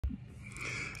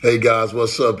Hey guys,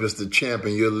 what's up? It's the champ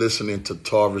and you're listening to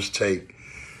Tarver's Take.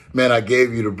 Man, I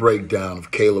gave you the breakdown of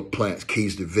Caleb Plant's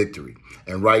keys to victory.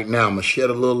 And right now, I'm going to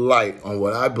shed a little light on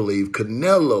what I believe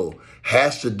Canelo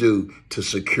has to do to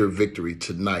secure victory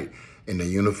tonight in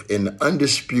the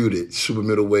Undisputed Super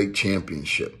Middleweight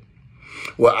Championship.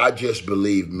 Well, I just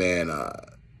believe, man,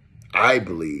 I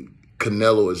believe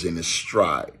Canelo is in his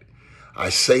stride. I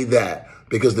say that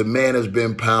because the man has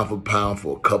been pound for pound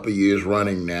for a couple years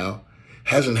running now.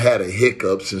 Hasn't had a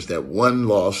hiccup since that one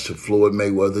loss to Floyd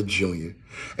Mayweather Jr.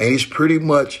 And he's pretty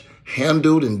much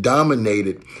handled and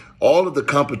dominated all of the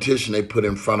competition they put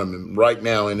in front of him right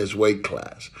now in his weight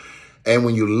class. And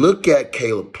when you look at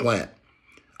Caleb Plant,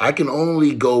 I can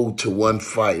only go to one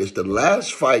fight. It's the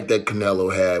last fight that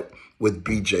Canelo had with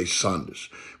B.J. Saunders.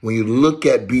 When you look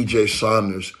at B.J.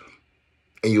 Saunders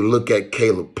and you look at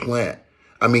Caleb Plant,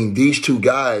 I mean, these two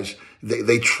guys,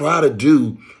 they try to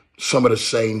do some of the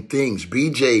same things.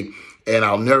 BJ, and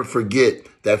I'll never forget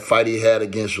that fight he had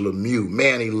against Lemieux.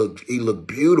 Man, he looked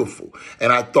beautiful.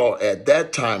 And I thought at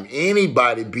that time,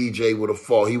 anybody BJ would have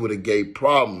fought, he would have gave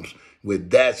problems with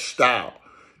that style.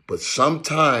 But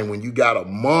sometime when you got a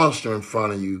monster in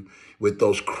front of you with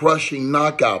those crushing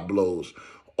knockout blows,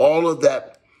 all of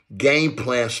that game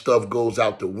plan stuff goes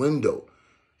out the window,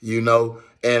 you know?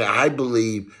 And I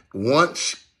believe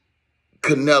once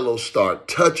Canelo start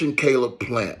touching Caleb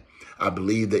Plant, I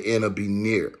believe the end will be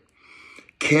near.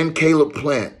 Can Caleb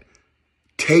Plant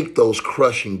take those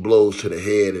crushing blows to the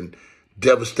head and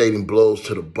devastating blows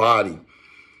to the body,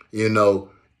 you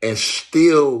know, and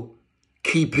still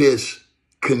keep his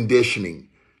conditioning,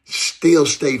 still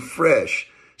stay fresh,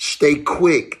 stay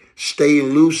quick, stay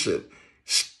elusive,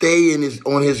 stay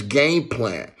on his game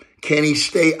plan? Can he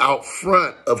stay out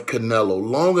front of Canelo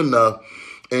long enough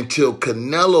until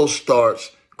Canelo starts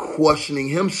questioning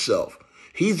himself?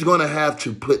 He's going to have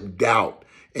to put doubt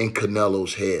in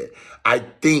Canelo's head. I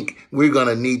think we're going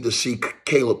to need to see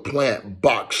Caleb Plant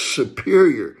box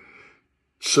superior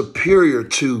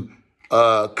to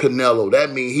Canelo.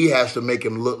 That means he has to make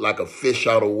him look like a fish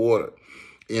out of water.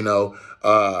 You know,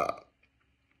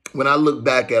 when I look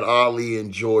back at Ali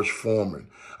and George Foreman,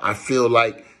 I feel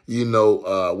like, you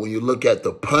know, when you look at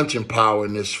the punching power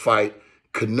in this fight,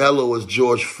 Canelo is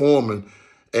George Foreman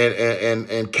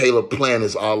and Caleb Plant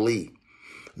is Ali.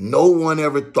 No one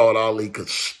ever thought Ali could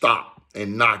stop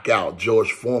and knock out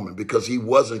George Foreman because he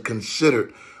wasn't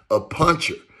considered a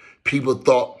puncher. People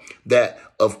thought that,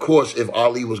 of course, if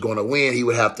Ali was going to win, he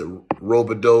would have to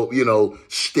rope-a-dope, you know,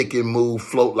 stick and move,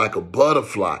 float like a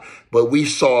butterfly. But we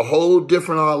saw a whole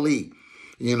different Ali.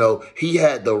 You know, he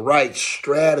had the right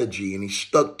strategy and he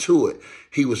stuck to it.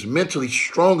 He was mentally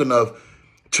strong enough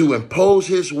to impose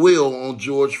his will on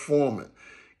George Foreman.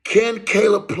 Can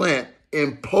Caleb Plant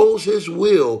impose his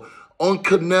will on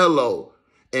Canelo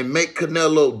and make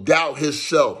Canelo doubt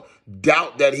himself,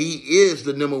 doubt that he is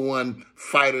the #1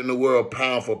 fighter in the world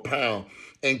pound for pound?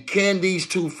 And can these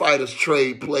two fighters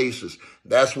trade places?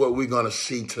 That's what we're going to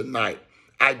see tonight.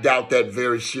 I doubt that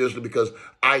very seriously because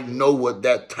I know what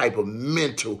that type of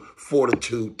mental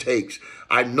fortitude takes.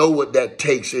 I know what that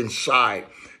takes inside.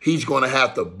 He's going to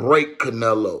have to break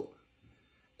Canelo.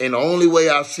 And the only way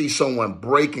I see someone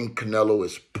breaking Canelo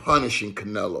is punishing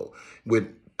Canelo with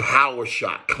power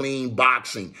shot, clean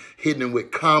boxing, hitting him with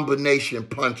combination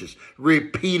punches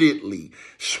repeatedly,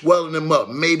 swelling him up,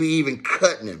 maybe even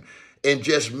cutting him, and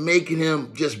just making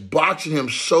him, just boxing him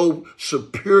so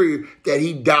superior that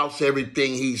he doubts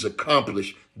everything he's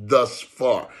accomplished thus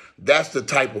far. That's the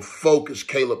type of focus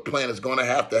Caleb Plant is going to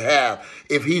have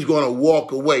if he's going to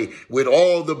walk away with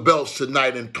all the belts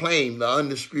tonight and claim the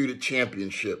Undisputed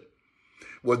Championship.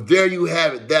 Well, there you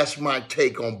have it. That's my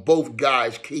take on both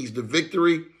guys' keys to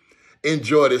victory.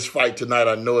 Enjoy this fight tonight.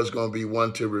 I know it's going to be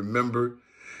one to remember.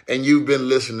 And you've been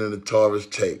listening to Tarver's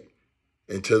Take.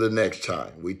 Until the next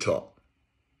time we talk.